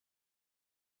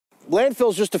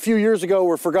Landfills just a few years ago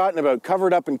were forgotten about,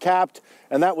 covered up and capped,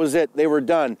 and that was it. They were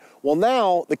done. Well,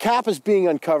 now the cap is being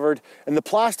uncovered, and the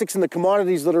plastics and the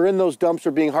commodities that are in those dumps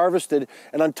are being harvested.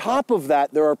 And on top of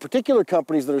that, there are particular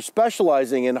companies that are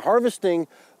specializing in harvesting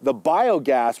the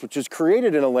biogas, which is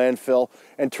created in a landfill,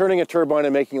 and turning a turbine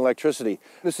and making electricity.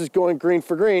 This is Going Green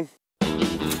for Green.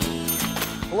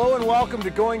 Hello and welcome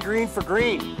to Going Green for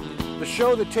Green, the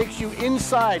show that takes you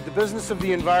inside the business of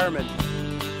the environment.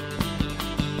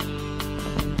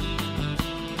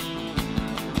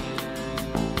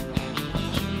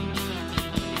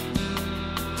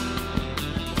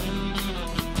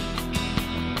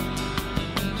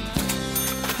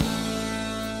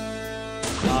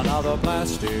 Another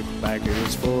plastic bag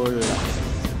is full.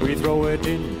 We throw it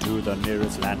into the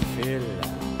nearest landfill.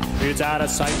 It's out of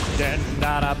sight and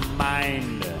out of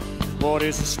mind. What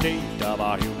is the state of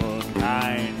our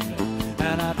humankind?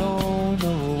 And I don't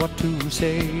know what to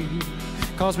say,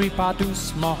 'cause we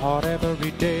produce more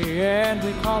every day, and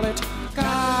we call it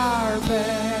garbage.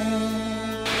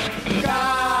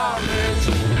 Garbage,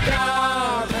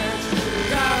 garbage,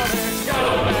 garbage,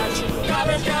 garbage,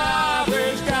 garbage,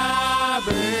 garbage,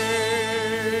 garbage.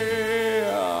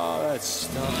 Oh, that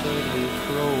stuff that we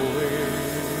throw away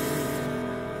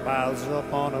piles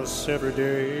up on us every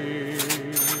day.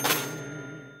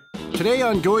 Today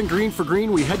on Going Green for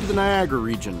Green, we head to the Niagara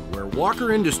region, where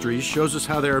Walker Industries shows us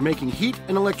how they are making heat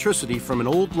and electricity from an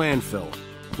old landfill.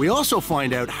 We also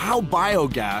find out how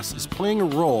biogas is playing a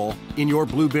role in your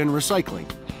blue bin recycling.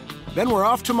 Then we're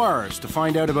off to Mars to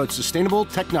find out about sustainable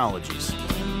technologies.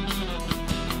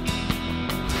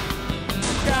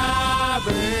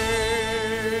 Garbage,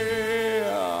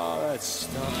 oh, that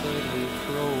stuff that we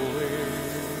throw away.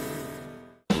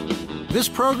 This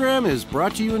program is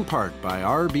brought to you in part by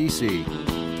RBC.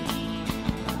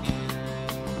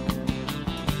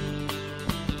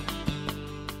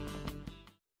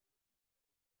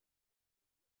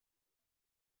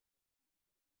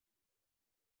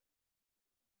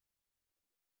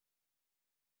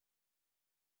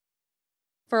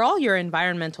 For all your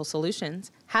environmental solutions,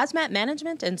 Hazmat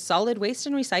Management and Solid Waste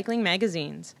and Recycling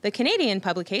magazines, the Canadian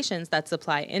publications that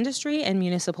supply industry and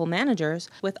municipal managers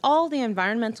with all the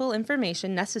environmental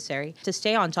information necessary to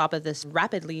stay on top of this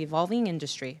rapidly evolving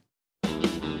industry.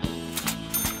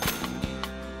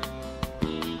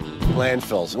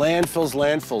 Landfills, landfills,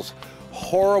 landfills.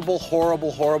 Horrible, horrible,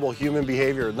 horrible human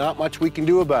behavior. Not much we can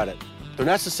do about it. They're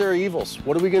necessary evils.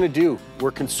 What are we going to do?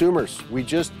 We're consumers. We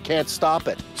just can't stop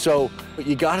it. So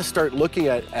you got to start looking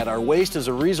at our waste as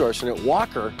a resource. And at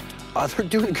Walker, they're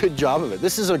doing a good job of it.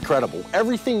 This is incredible.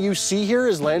 Everything you see here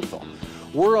is landfill.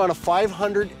 We're on a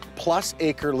 500+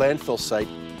 acre landfill site.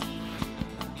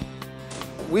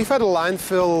 We've had a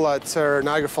landfill at our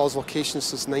Niagara Falls location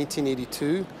since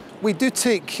 1982. We do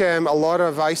take a lot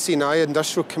of IC&I,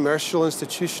 industrial, commercial,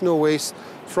 institutional waste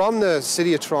from the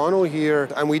City of Toronto here,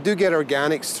 and we do get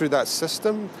organics through that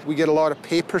system. We get a lot of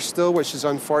paper still, which is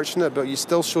unfortunate, but it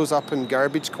still shows up in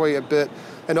garbage quite a bit.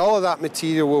 And all of that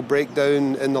material will break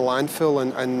down in the landfill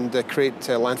and create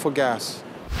landfill gas.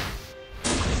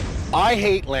 I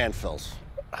hate landfills.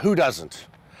 Who doesn't?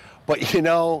 But you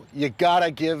know, you gotta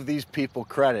give these people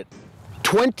credit.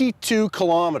 22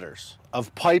 kilometers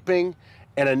of piping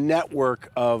and a network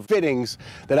of fittings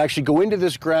that actually go into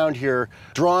this ground here,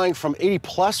 drawing from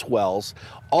 80+ wells,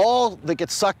 all that get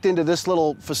sucked into this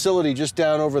little facility just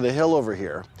down over the hill over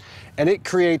here. And it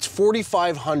creates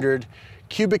 4,500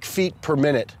 cubic feet per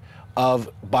minute of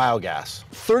biogas.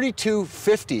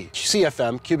 3,250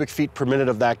 CFM, cubic feet per minute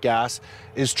of that gas,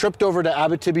 is tripped over to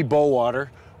Abitibi Bowater,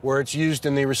 where it's used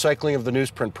in the recycling of the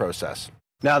newsprint process.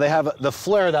 Now they have the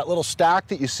flare, that little stack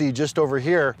that you see just over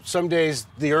here. Some days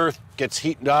the earth gets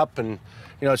heated up and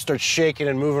it starts shaking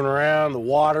and moving around. The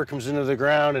water comes into the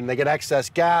ground and they get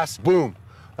excess gas. Boom,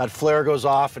 that flare goes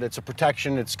off and it's a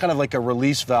protection. It's kind of like a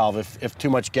release valve if too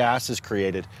much gas is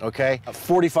created, okay?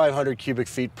 4,500 cubic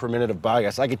feet per minute of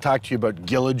biogas. I could talk to you about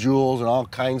gilojoules and all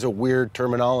kinds of weird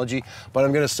terminology, but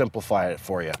I'm gonna simplify it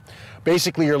for you.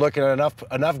 Basically, you're looking at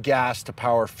enough gas to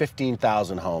power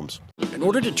 15,000 homes. In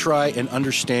order to try and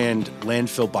understand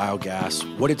landfill biogas,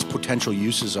 what its potential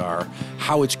uses are,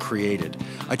 how it's created,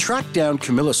 I tracked down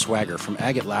Camilla Swagger from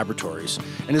Agate Laboratories.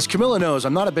 And as Camilla knows,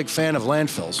 I'm not a big fan of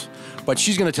landfills, but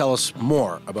she's going to tell us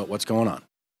more about what's going on.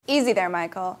 Easy there,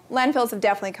 Michael. Landfills have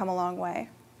definitely come a long way.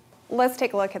 Let's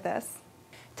take a look at this.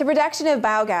 The production of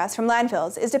biogas from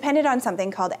landfills is dependent on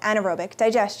something called anaerobic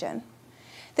digestion.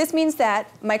 This means that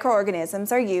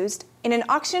microorganisms are used in an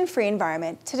oxygen-free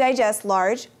environment to digest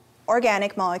large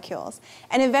organic molecules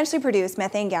and eventually produce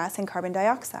methane gas and carbon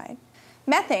dioxide.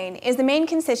 Methane is the main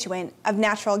constituent of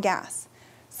natural gas.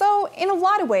 So, in a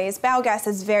lot of ways, biogas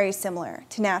is very similar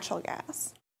to natural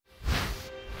gas.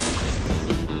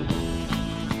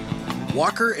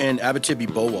 Walker and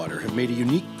Abitibi-Bowater have made a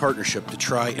unique partnership to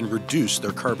try and reduce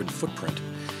their carbon footprint.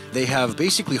 They have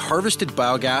basically harvested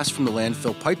biogas from the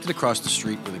landfill, piped it across the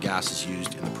street where the gas is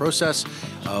used in the process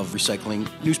of recycling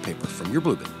newspaper from your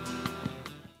blue bin.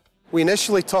 We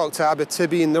initially talked to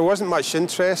Abitibi and there wasn't much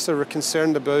interest. They were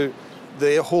concerned about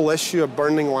the whole issue of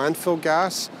burning landfill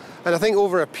gas. And I think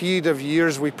over a period of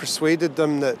years we persuaded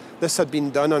them that this had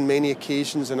been done on many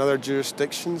occasions in other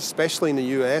jurisdictions, especially in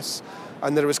the US,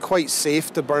 and that it was quite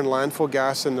safe to burn landfill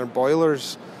gas in their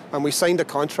boilers. And we signed a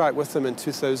contract with them in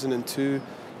 2002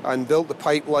 and built the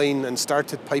pipeline and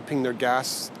started piping their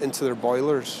gas into their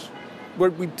boilers.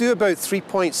 We do about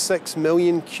 3.6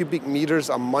 million cubic meters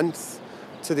a month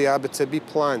to the Abitibi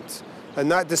plant,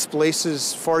 and that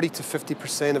displaces 40 to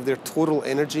 50% of their total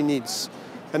energy needs.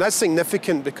 And that's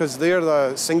significant because they're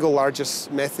the single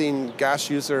largest methane gas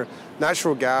user,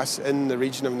 natural gas, in the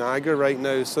region of Niagara right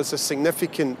now. So it's a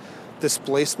significant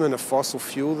displacement of fossil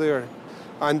fuel there.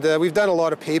 And we've done a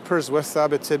lot of papers with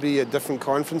Abitibi at different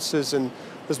conferences, and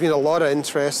there's been a lot of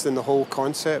interest in the whole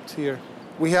concept here.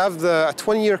 We have a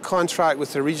 20-year contract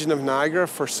with the region of Niagara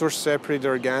for source-separated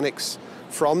organics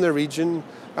from the region,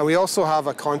 and we also have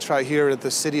a contract here at the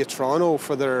City of Toronto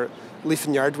for their leaf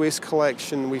and yard waste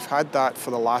collection. We've had that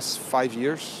for the last 5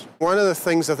 years. One of the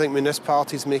things I think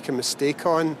municipalities make a mistake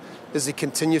on is they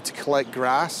continue to collect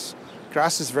grass.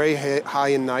 Grass is very high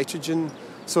in nitrogen,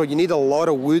 so you need a lot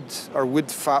of wood or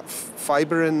wood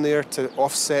fibre in there to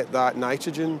offset that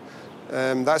nitrogen.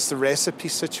 That's the recipe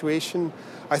situation.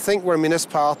 I think where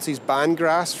municipalities ban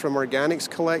grass from organics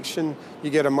collection, you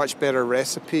get a much better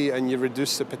recipe and you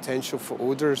reduce the potential for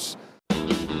odours.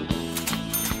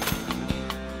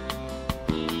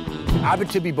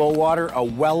 Abitibi-Bowater, a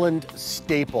Welland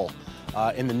staple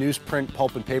in the newsprint,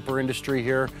 pulp and paper industry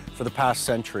here for the past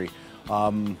century.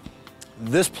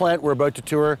 This plant we're about to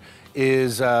tour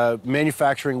is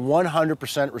manufacturing 100%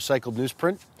 recycled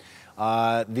newsprint.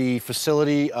 The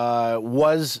facility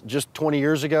was, just 20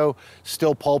 years ago,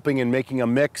 still pulping and making a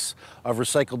mix of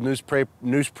recycled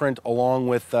newsprint along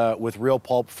with real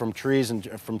pulp from trees and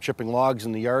from chipping logs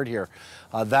in the yard here.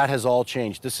 That has all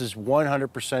changed. This is 100%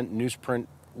 newsprint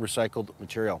recycled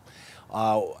material.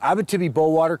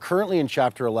 Abitibi-Bowater, currently in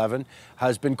Chapter 11,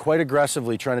 has been quite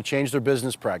aggressively trying to change their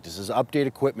business practices, update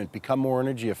equipment, become more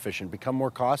energy efficient, become more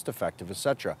cost effective,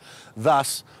 etc.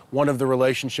 Thus, one of the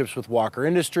relationships with Walker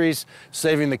Industries,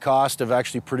 saving the cost of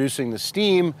actually producing the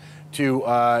steam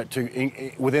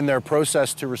within their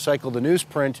process to recycle the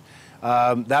newsprint.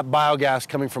 That biogas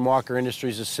coming from Walker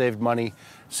Industries has saved money,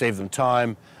 saved them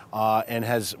time, and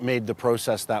has made the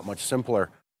process that much simpler.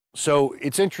 So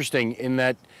it's interesting in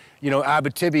that, you know,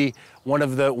 Abitibi, one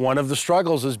of the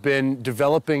struggles has been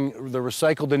developing the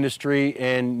recycled industry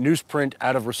and newsprint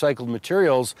out of recycled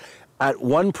materials at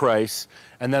one price,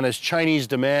 and then as Chinese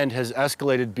demand has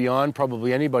escalated beyond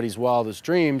probably anybody's wildest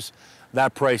dreams,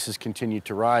 that price has continued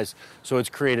to rise. So it's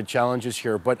created challenges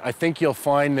here. But I think you'll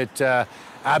find that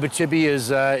Abitibi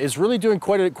is really doing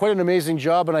quite an amazing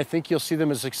job, and I think you'll see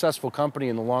them as a successful company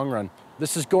in the long run.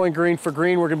 This is Going Green for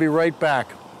Green. We're going to be right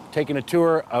back, taking a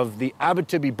tour of the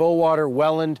Abitibi-Bowater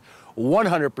Welland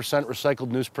 100% recycled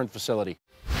newsprint facility.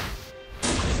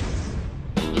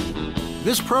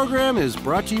 This program is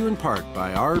brought to you in part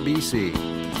by RBC.